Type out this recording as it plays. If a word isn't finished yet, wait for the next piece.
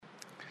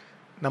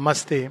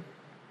Namaste.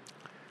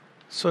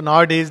 So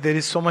nowadays there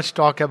is so much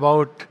talk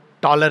about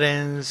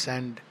tolerance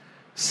and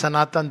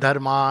Sanatana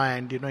Dharma,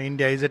 and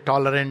India is a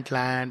tolerant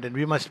land and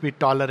we must be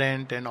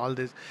tolerant and all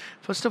this.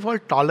 First of all,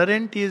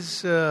 tolerant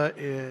is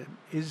a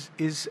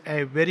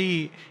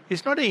very,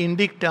 it's not an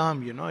Indic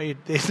term.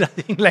 There's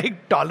nothing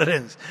like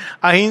tolerance.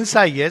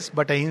 Ahimsa, yes,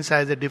 but ahimsa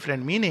has a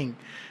different meaning.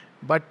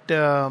 But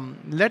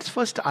let's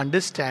first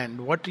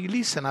understand what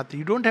really Sanatana.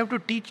 You don't have to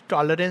teach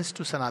tolerance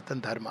to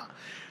Sanatana Dharma.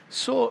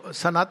 So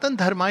Sanatana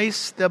Dharma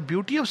is, the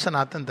beauty of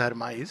Sanatana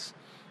Dharma is,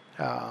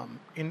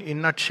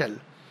 in nutshell,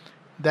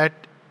 that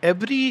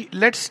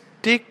let's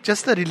take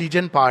just the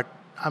religion part.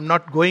 I'm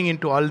not going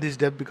into all this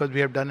depth because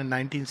we have done a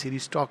 19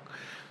 series talk.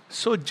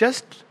 So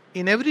just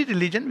in every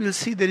religion, we'll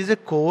see there is a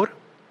core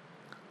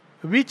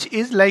which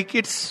is like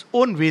its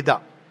own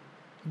Veda.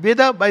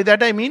 Veda, by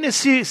that I mean a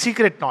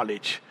secret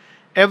knowledge.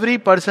 Every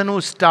person who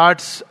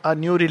starts a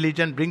new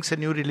religion, brings a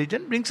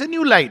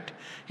new light.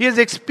 He has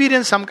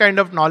experienced some kind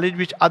of knowledge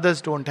which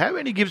others don't have,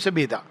 and he gives a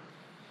Veda.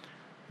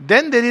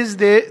 Then there is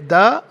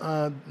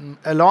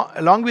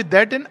along with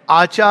that an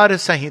Achar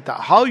Sanhita.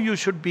 How you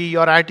should be,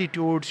 your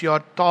attitudes,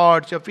 your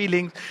thoughts, your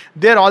feelings.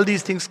 There all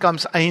these things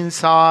comes.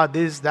 Ahimsa,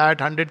 this,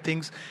 that, 100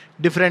 things.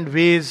 Different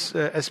ways,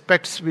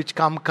 aspects which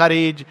come.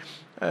 Courage,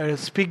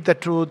 speak the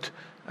truth.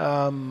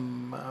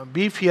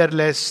 Be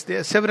fearless. There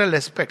are several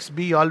aspects.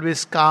 Be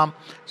always calm.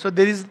 So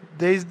there is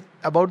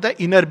about the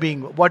inner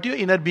being. What your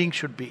inner being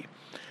should be.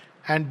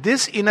 And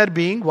this inner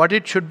being, what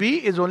it should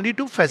be is only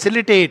to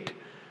facilitate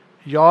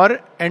your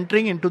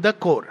entering into the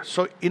core.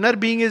 So inner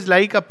being is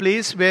like a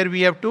place where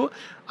we have to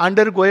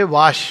undergo a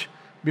wash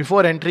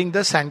before entering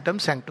the sanctum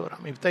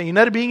sanctorum. If the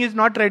inner being is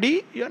not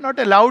ready, you are not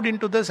allowed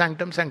into the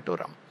sanctum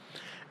sanctorum.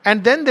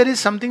 And then there is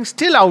something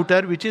still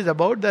outer, which is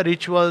about the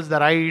rituals,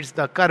 the rites,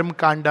 the karma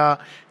kanda,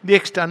 the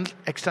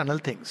external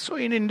things. So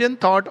in Indian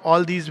thought,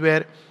 all these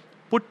were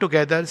put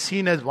together,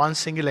 seen as one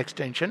single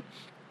extension.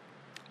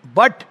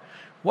 But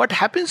what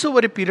happens over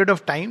a period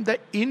of time, the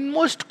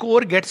inmost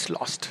core gets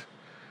lost.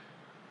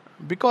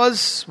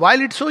 Because while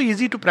it's so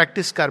easy to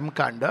practice karma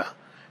kanda,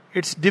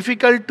 it's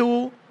difficult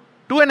to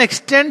an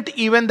extent,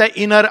 even the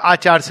inner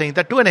achar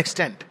sanhita, to an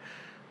extent.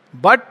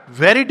 But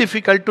very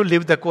difficult to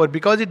live the core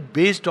because it's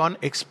based on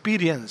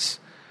experience.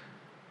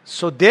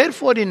 So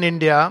therefore in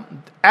India,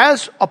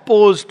 as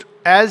opposed,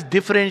 as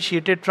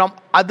differentiated from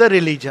other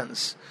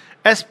religions,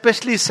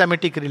 especially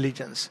Semitic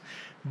religions,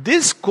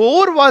 this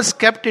core was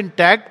kept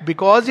intact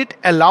because it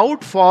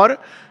allowed for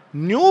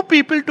new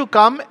people to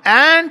come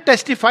and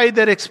testify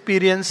their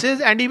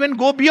experiences and even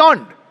go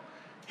beyond.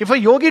 If a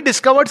yogi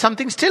discovered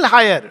something still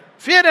higher,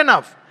 fair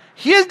enough,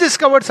 he has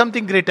discovered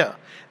something greater.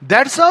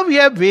 That's how we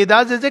have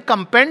Vedas as a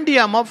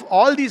compendium of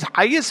all these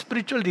highest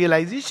spiritual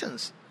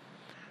realizations.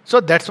 So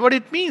that's what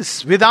it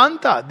means.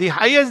 Vedanta, the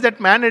highest that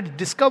man had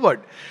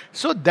discovered.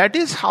 So that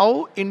is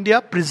how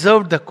India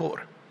preserved the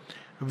core.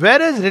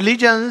 Whereas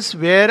religions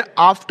were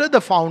after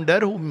the founder,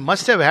 who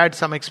must have had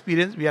some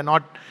experience, we are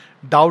not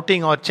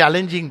doubting or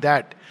challenging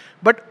that.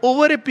 But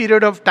over a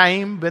period of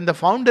time, when the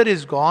founder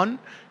is gone,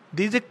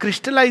 there is a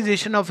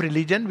crystallization of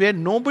religion where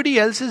nobody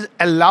else is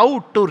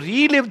allowed to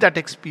relive that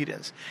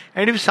experience.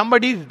 And if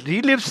somebody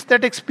relives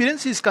that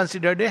experience, he is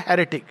considered a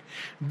heretic.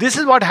 This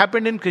is what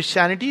happened in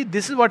Christianity,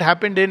 this is what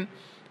happened in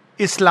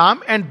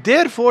Islam, and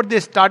therefore they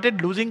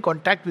started losing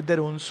contact with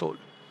their own soul.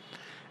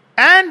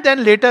 And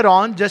then later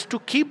on, just to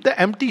keep the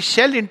empty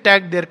shell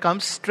intact, there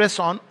comes stress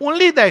on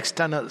only the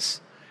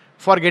externals,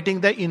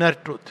 forgetting the inner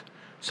truth.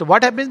 So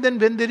what happens then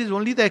when there is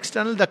only the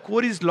external, the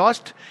core is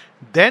lost,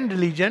 then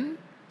religion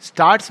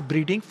starts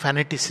breeding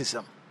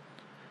fanaticism.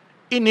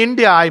 In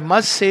India, I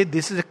must say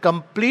this is a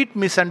complete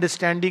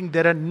misunderstanding.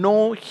 There are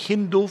no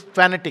Hindu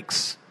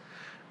fanatics.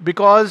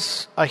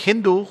 Because a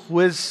Hindu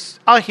who is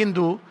a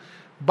Hindu,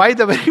 by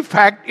the very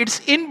fact it's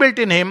inbuilt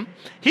in him,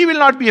 he will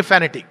not be a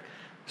fanatic.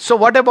 So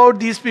what about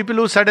these people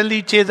who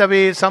suddenly chase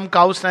away some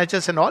cow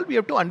snatchers and all? We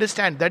have to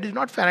understand that is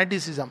not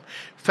fanaticism.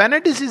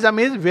 Fanaticism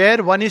is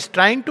where one is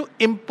trying to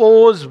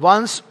impose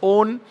one's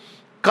own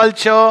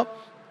culture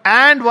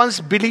and one's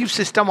belief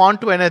system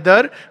onto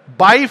another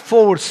by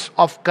force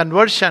of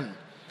conversion.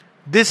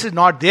 This is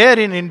not there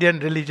in Indian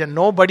religion.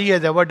 Nobody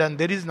has ever done.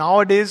 There is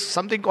nowadays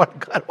something called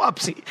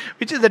Garvapsi,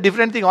 which is a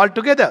different thing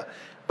altogether.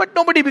 But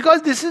nobody,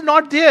 because this is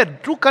not there.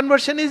 True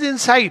conversion is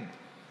inside.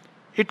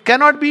 It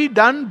cannot be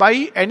done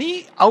by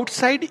any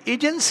outside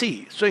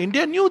agency. So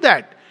India knew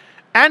that.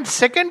 And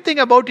second thing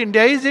about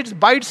India is it's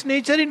by its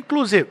nature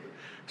inclusive.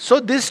 So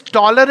this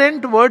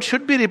tolerant word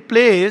should be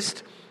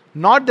replaced.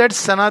 Not that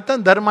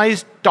Sanatana Dharma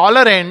is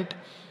tolerant.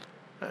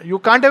 You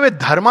can't have a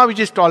Dharma which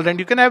is tolerant.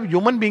 You can have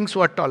human beings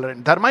who are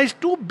tolerant. Dharma is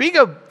too big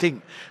a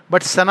thing.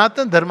 But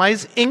Sanatana Dharma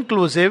is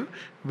inclusive,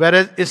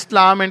 whereas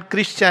Islam and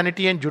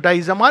Christianity and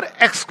Judaism are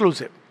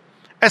exclusive.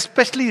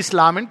 Especially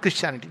Islam and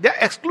Christianity. They are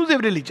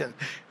exclusive religions.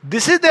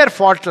 This is their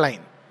fault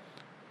line.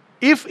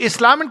 If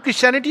Islam and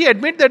Christianity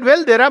admit that,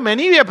 well, there are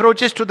many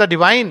approaches to the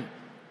divine,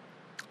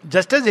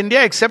 just as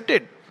India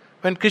accepted.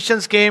 When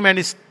Christians came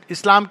and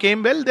Islam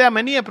came, well, there are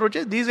many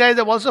approaches. These guys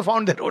have also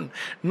found their own,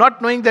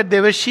 not knowing that they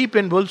were sheep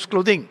in wolf's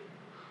clothing.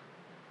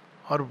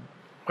 or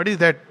what is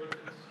that?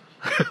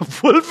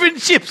 Wolf in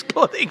sheep's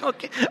clothing.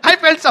 Okay. I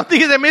felt something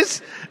is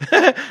amiss.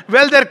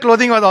 Well, their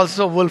clothing was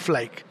also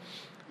wolf-like.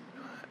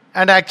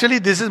 And actually,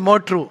 this is more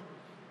true.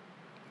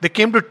 They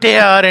came to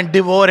tear and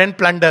devour and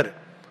plunder.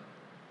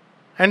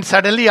 And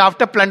suddenly,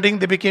 after plundering,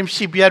 they became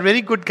sheep. We are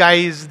very good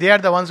guys. They are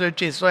the ones who have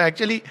chased. So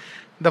actually,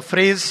 the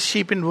phrase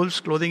sheep in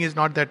wolf's clothing is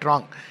not that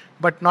wrong.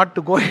 But not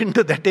to go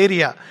into that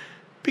area.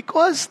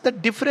 Because the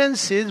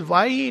difference is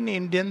why in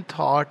Indian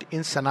thought,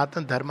 in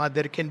Sanatana Dharma,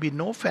 there can be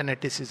no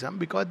fanaticism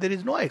because there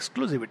is no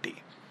exclusivity.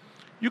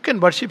 You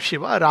can worship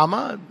Shiva,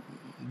 Rama,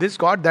 this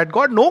God, that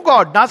God, no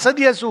God, na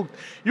sadhya sukh.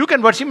 You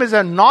can worship him as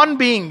a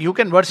non-being. You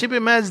can worship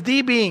him as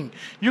the being.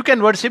 You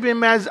can worship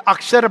him as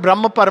Akshar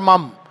Brahma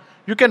Paramam.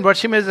 You can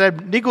worship him as a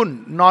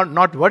Nigun,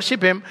 not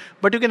worship him,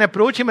 but you can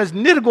approach him as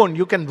Nirgun.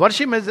 You can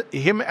worship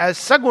him as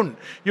Sagun.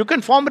 You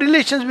can form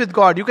relations with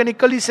God. You can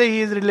equally say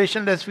he is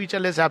relationless,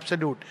 featureless,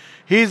 absolute.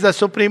 He is the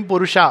supreme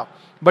Purusha,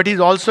 but he is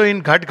also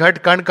in Ghat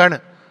Ghat Kan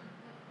Kan.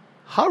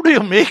 How do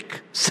you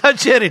make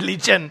such a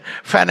religion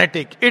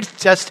fanatic? It's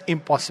just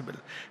impossible.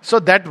 So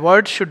that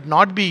word should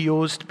not be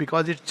used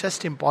because it's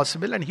just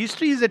impossible, and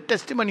history is a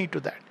testimony to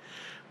that.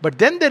 But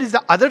then there is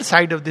the other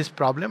side of this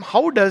problem.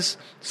 How does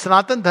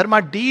Sanatana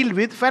Dharma deal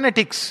with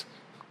fanatics?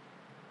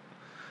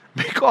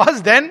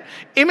 Because then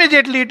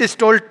immediately it is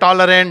told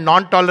tolerant,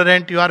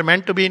 non-tolerant, you are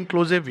meant to be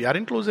inclusive, we are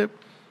inclusive.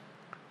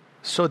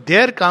 So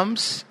there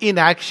comes in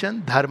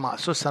action Dharma.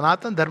 So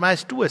Sanatana Dharma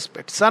has two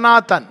aspects.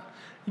 Sanatan,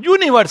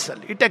 universal.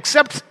 It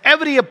accepts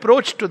every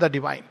approach to the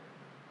divine.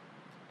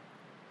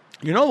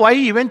 You know why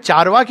even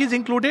Charvak is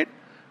included?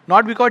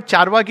 Not because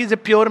Charvak is a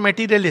pure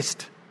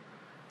materialist.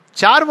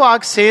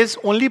 Charvak says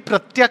only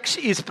Pratyaksh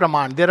is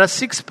Praman. There are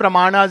 6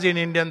 Pramanas in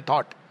Indian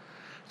thought.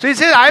 So he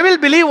says, I will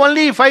believe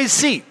only if I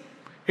see.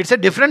 It's a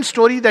different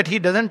story that he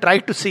doesn't try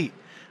to see.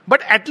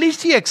 But at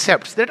least he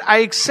accepts that I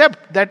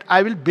accept that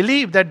I will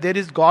believe that there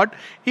is God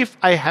if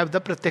I have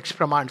the Pratyaksh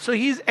Praman. So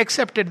he's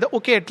accepted.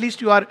 Okay, at least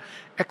you are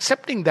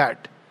accepting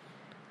that.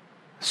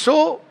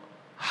 So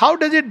how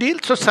does it deal?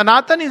 So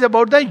Sanatan is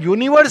about the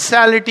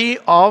universality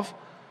of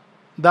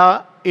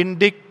the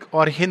Indic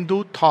or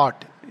Hindu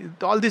thought.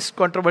 All this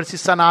controversy,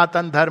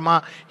 Sanatan,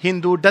 Dharma,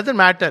 Hindu, doesn't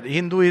matter.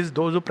 Hindu is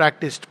those who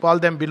practiced. Call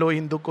them below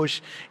Hindu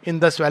Kush,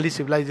 Indus Valley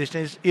civilization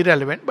is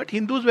irrelevant. But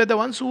Hindus were the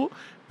ones who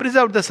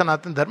preserved the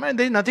Sanatan Dharma, and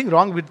there is nothing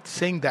wrong with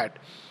saying that.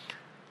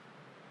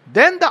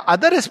 Then the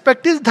other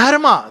aspect is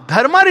Dharma.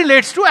 Dharma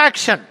relates to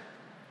action.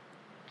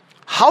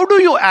 How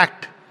do you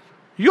act?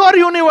 You are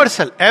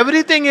universal.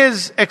 Everything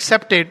is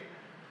accepted.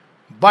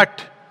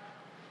 But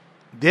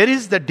there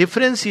is the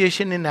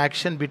differentiation in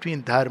action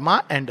between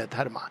Dharma and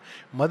Adharma.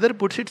 Mother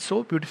puts it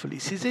so beautifully.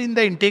 She says in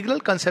the integral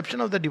conception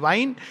of the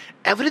divine,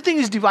 everything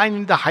is divine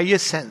in the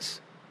highest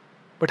sense.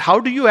 But how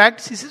do you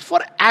act? She says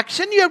for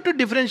action you have to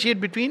differentiate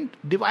between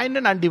divine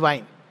and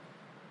undivine.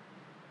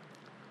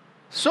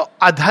 So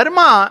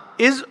Adharma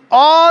is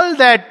all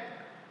that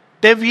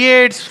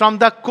deviates from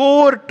the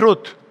core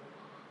truth.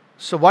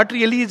 So what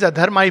really is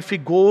Adharma if we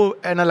go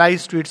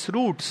analyze to its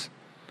roots?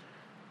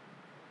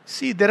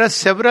 See, there are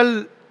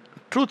several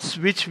truths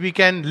which we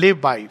can live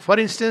by. For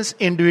instance,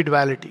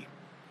 individuality.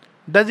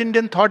 Does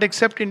Indian thought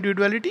accept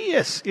individuality?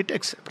 Yes, it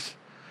accepts.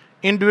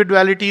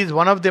 Individuality is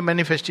one of the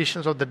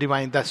manifestations of the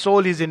divine. The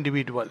soul is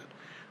individual.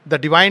 The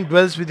divine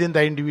dwells within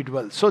the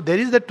individual. So there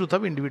is the truth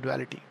of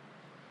individuality.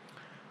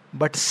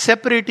 But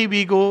separative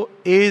ego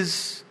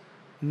is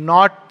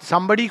not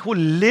somebody who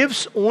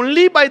lives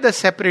only by the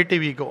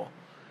separative ego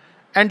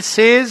and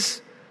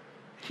says,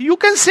 you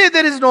can say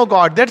there is no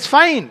God, that's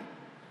fine.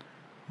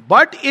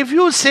 But if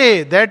you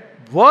say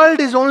that world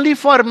is only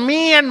for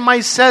me and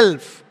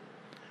myself,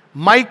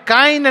 my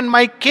kind and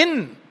my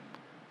kin,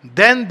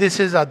 then this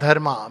is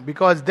adharma,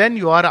 because then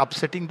you are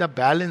upsetting the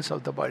balance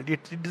of the world.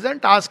 It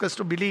doesn't ask us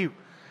to believe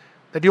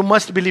that you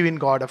must believe in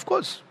God. Of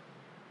course,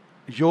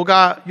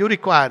 yoga you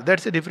require,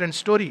 that's a different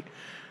story.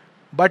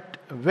 But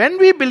when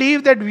we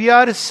believe that we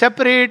are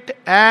separate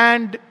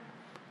and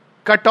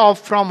cut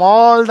off from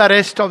all the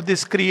rest of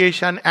this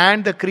creation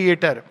and the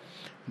creator,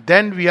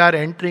 then we are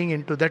entering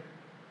into the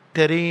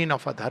terrain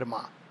of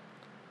adharma.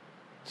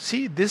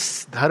 See,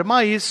 this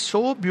dharma is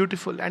so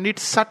beautiful and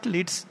it's subtle.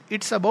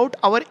 It's about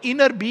our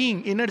inner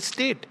being, inner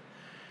state.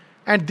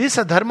 And this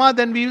adharma,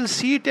 then we will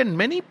see it in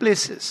many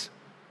places.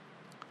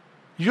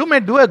 You may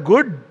do a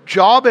good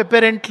job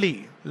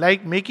apparently,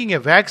 like making a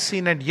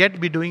vaccine, and yet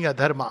be doing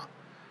adharma.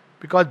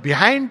 Because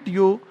behind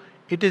you,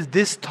 it is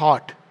this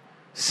thought,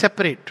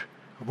 separate.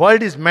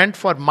 World is meant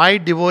for my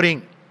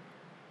devouring.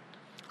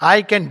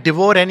 I can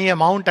devour any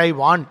amount I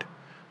want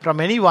from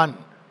anyone.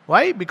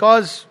 Why?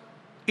 Because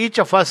each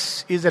of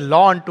us is a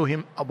law unto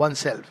him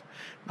oneself.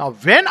 Now,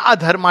 when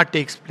adharma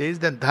takes place,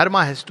 then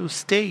dharma has to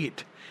stay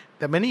it.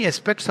 There are many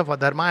aspects of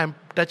adharma. I am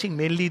touching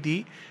mainly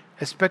the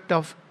aspect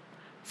of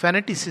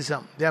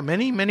fanaticism. There are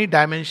many, many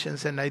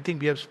dimensions, and I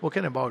think we have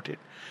spoken about it.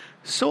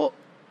 So,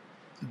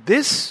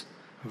 this,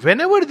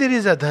 whenever there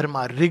is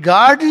adharma,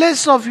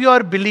 regardless of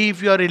your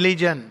belief, your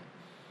religion,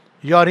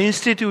 your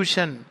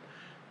institution,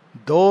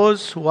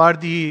 those who are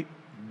the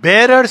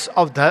bearers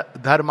of the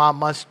Dharma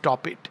must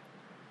stop it.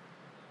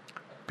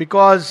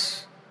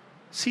 Because,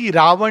 see,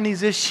 Ravan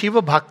is a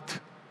Shiva Bhakt.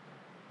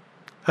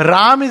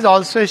 Ram is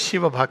also a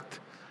Shiva Bhakt.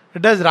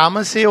 Does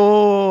Rama say,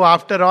 oh,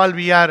 after all,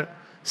 we are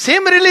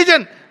same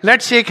religion,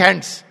 let's shake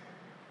hands?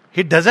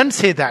 He doesn't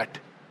say that.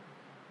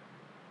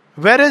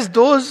 Whereas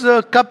those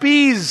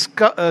Kapis,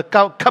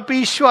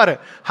 Kapishwar,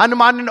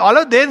 Hanuman and all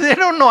of they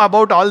don't know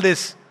about all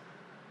this.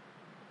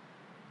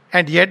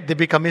 And yet they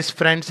become his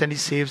friends and he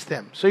saves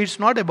them. So it's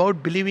not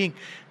about believing.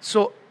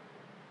 So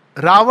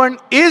Ravan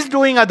is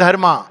doing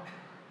adharma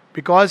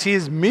because he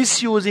is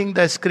misusing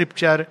the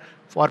scripture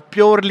for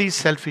purely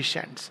selfish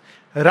ends.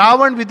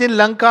 Ravan within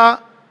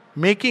Lanka,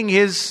 making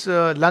his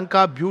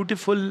Lanka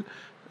beautiful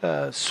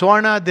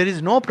Swarna, there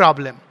is no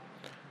problem.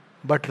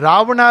 But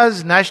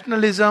Ravana's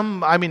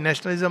nationalism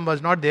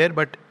was not there,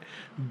 but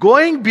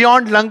going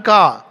beyond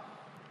Lanka,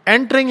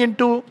 entering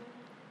into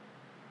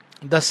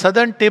the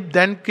southern tip,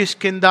 then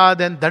Kishkinda,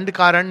 then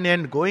Dandakaranya,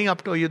 and going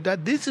up to Ayodhya,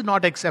 this is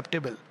not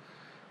acceptable.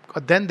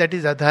 Because then that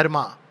is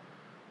adharma.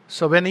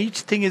 So when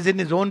each thing is in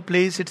its own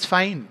place, it's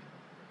fine.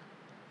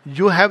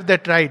 You have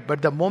that right.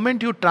 But the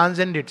moment you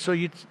transcend it, so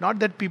it's not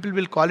that people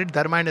will call it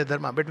dharma and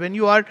adharma, but when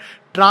you are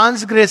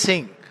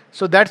transgressing,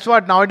 so that's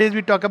what nowadays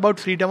we talk about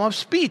freedom of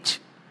speech.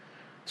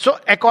 So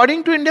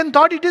according to Indian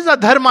thought, it is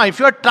adharma if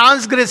you are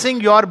transgressing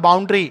your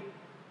boundary.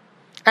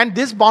 And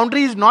this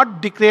boundary is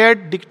not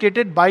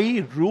dictated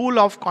by rule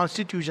of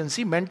constitution.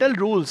 See, mental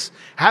rules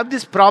have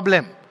this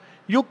problem.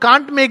 You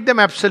can't make them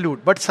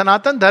absolute. But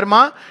Sanatana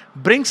Dharma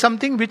brings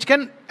something which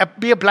can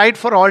be applied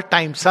for all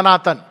time.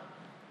 Sanatana.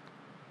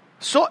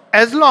 So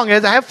as long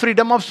as I have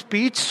freedom of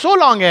speech, so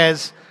long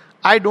as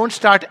I don't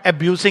start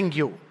abusing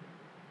you,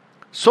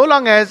 so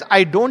long as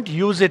I don't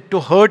use it to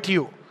hurt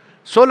you,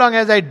 so long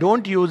as I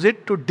don't use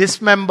it to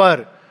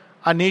dismember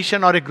a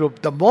nation or a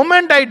group, the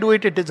moment I do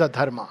it, it is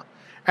adharma.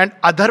 And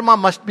adharma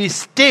must be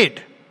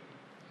stayed.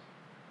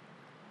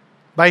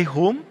 By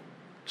whom?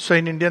 So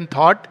in Indian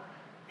thought,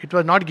 it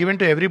was not given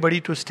to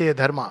everybody to stay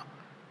adharma.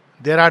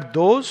 There are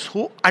those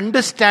who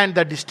understand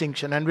the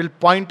distinction and will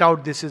point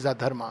out this is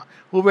adharma.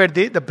 Who were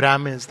they? The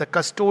Brahmins, the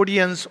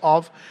custodians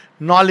of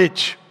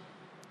knowledge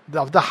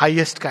of the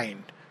highest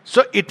kind.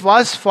 So it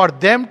was for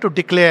them to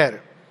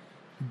declare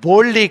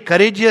boldly,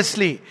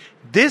 courageously,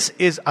 this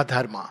is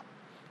adharma.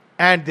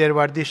 And there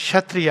were the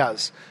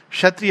Kshatriyas.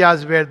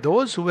 Kshatriyas were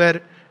those who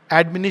were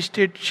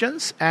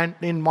administrations, and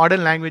in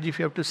modern language, if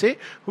you have to say,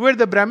 who were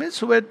the Brahmins,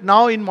 who were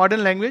now in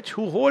modern language,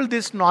 who hold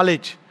this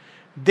knowledge.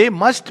 They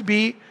must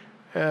be,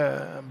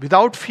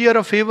 without fear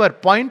of favor,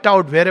 point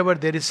out wherever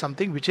there is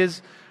something which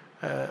is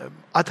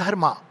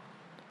adharma.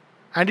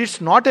 And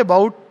it's not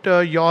about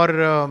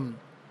your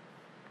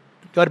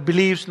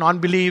beliefs,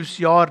 non-beliefs,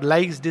 your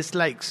likes,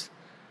 dislikes.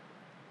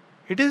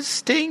 It is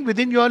staying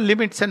within your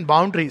limits and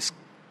boundaries.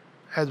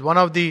 As one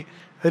of the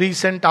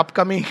recent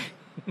upcoming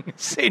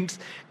saints,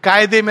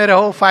 kaide mein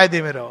raho,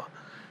 faide mein raho.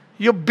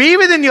 You be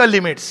within your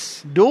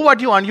limits. Do what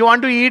you want. You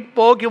want to eat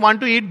pork, you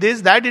want to eat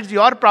this, that, it's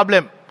your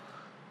problem.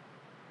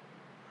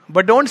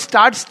 But don't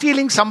start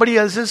stealing somebody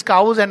else's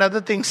cows and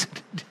other things.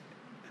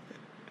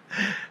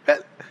 Well,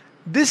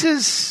 this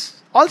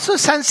is also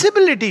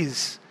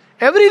sensibilities.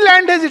 Every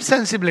land has its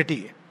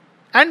sensibility.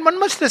 And one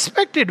must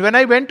respect it. When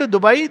I went to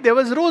Dubai, there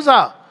was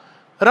Roza,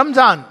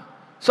 Ramzan.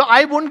 So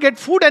I wouldn't get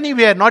food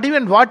anywhere, not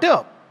even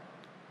water.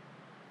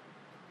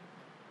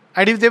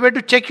 And if they were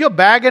to check your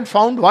bag and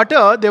found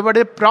water, there was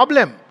a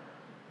problem.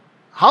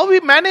 How we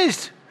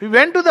managed? We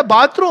went to the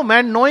bathroom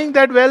and knowing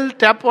that, well,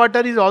 tap water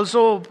is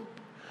also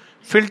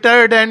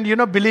filtered and,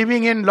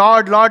 believing in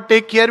Lord,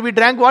 take care, we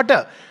drank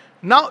water.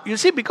 Now, you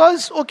see,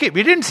 because,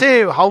 we didn't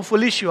say how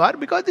foolish you are,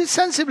 because the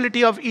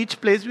sensibility of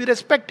each place, we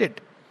respect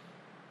it.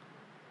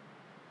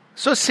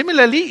 So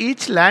similarly,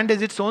 each land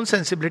has its own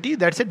sensibility.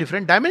 That's a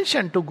different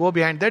dimension to go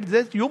behind that.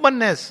 There's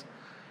humanness.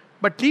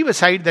 But leave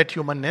aside that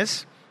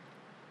humanness.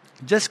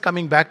 Just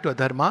coming back to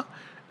adharma.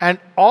 And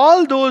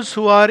all those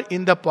who are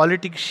in the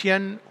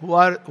politician, who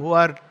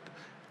are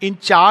in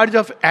charge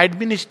of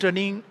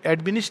administering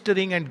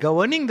and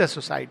governing the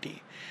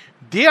society,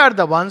 they are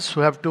the ones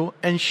who have to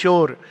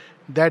ensure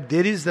that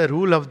there is the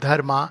rule of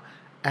dharma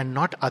and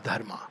not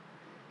adharma.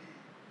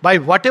 By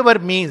whatever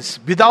means,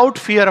 without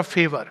fear of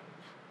favor.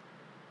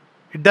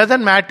 It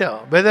doesn't matter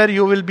whether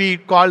you will be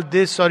called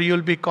this or you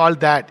will be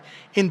called that.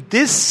 In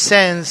this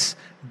sense,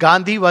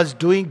 Gandhi was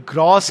doing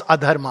gross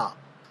adharma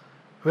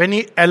when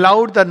he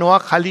allowed the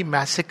Noakhali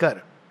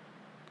massacre.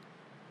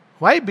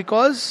 Why?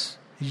 Because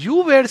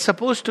you were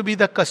supposed to be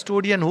the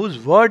custodian whose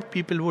word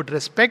people would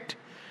respect.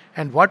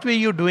 And what were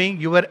you doing?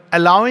 You were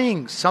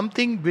allowing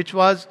something which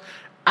was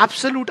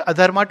absolute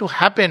adharma to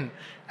happen.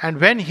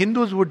 And when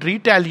Hindus would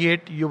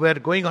retaliate, you were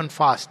going on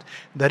fast.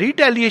 The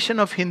retaliation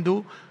of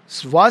Hindu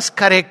was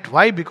correct.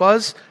 Why?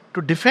 Because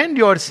to defend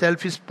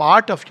yourself is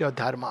part of your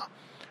dharma.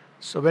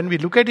 So when we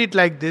look at it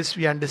like this,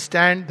 we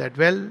understand that,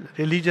 well,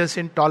 religious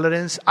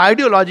intolerance,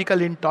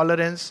 ideological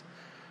intolerance,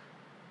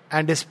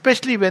 and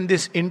especially when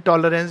this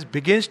intolerance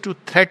begins to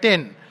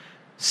threaten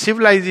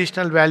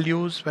civilizational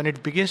values, when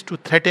it begins to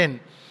threaten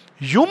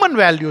human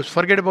values,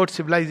 forget about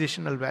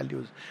civilizational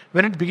values,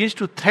 when it begins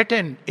to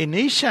threaten a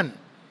nation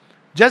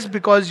just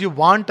because you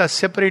want a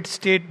separate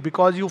state,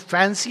 because you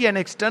fancy an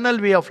external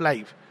way of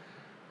life,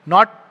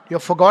 not,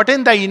 you've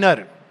forgotten the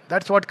inner.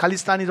 That's what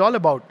Khalistan is all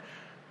about.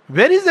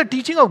 Where is the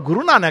teaching of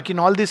Guru Nanak in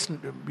all this,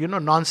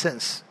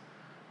 nonsense?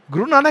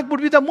 Guru Nanak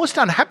would be the most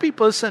unhappy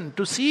person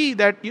to see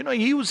that,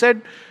 he who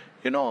said,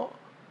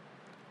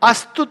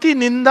 Astuti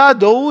ninda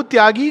dou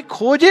tyagi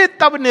khoje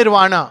tab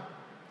nirvana.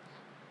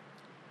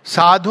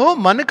 साधो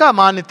मन का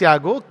मान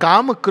त्यागो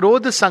काम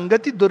क्रोध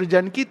संगति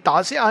दुर्जन की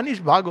तासे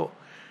आनिश भागो.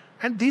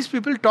 And these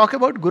people talk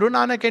about Guru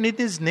Nanak and in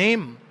his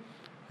name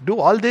do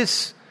all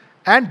this,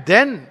 and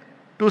then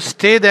to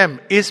stay them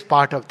is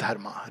part of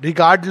dharma,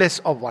 regardless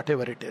of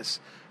whatever it is,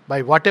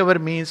 by whatever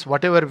means,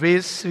 whatever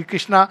ways. Sri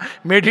Krishna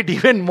made it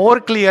even more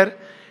clear.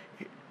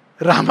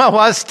 Rama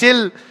was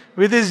still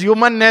with his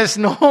humanness.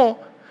 No,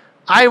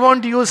 I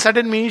want to use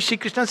certain means. Sri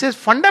Krishna says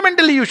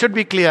fundamentally you should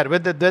be clear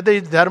whether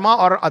it's dharma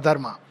or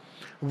adharma.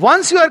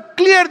 Once you are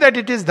clear that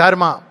it is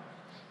dharma,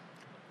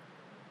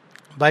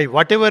 by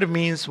whatever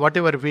means,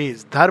 whatever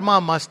ways,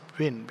 dharma must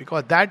win,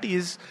 because that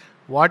is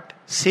what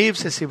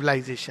saves a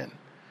civilization.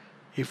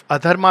 If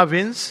adharma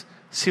wins,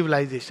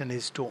 civilization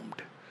is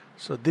doomed.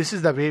 So this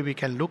is the way we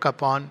can look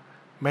upon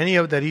many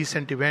of the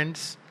recent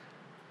events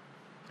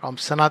from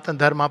Sanatana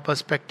Dharma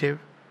perspective,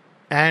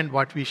 and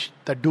what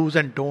the do's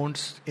and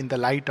don'ts in the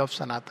light of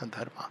Sanatana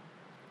Dharma.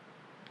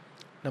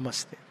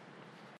 Namaste.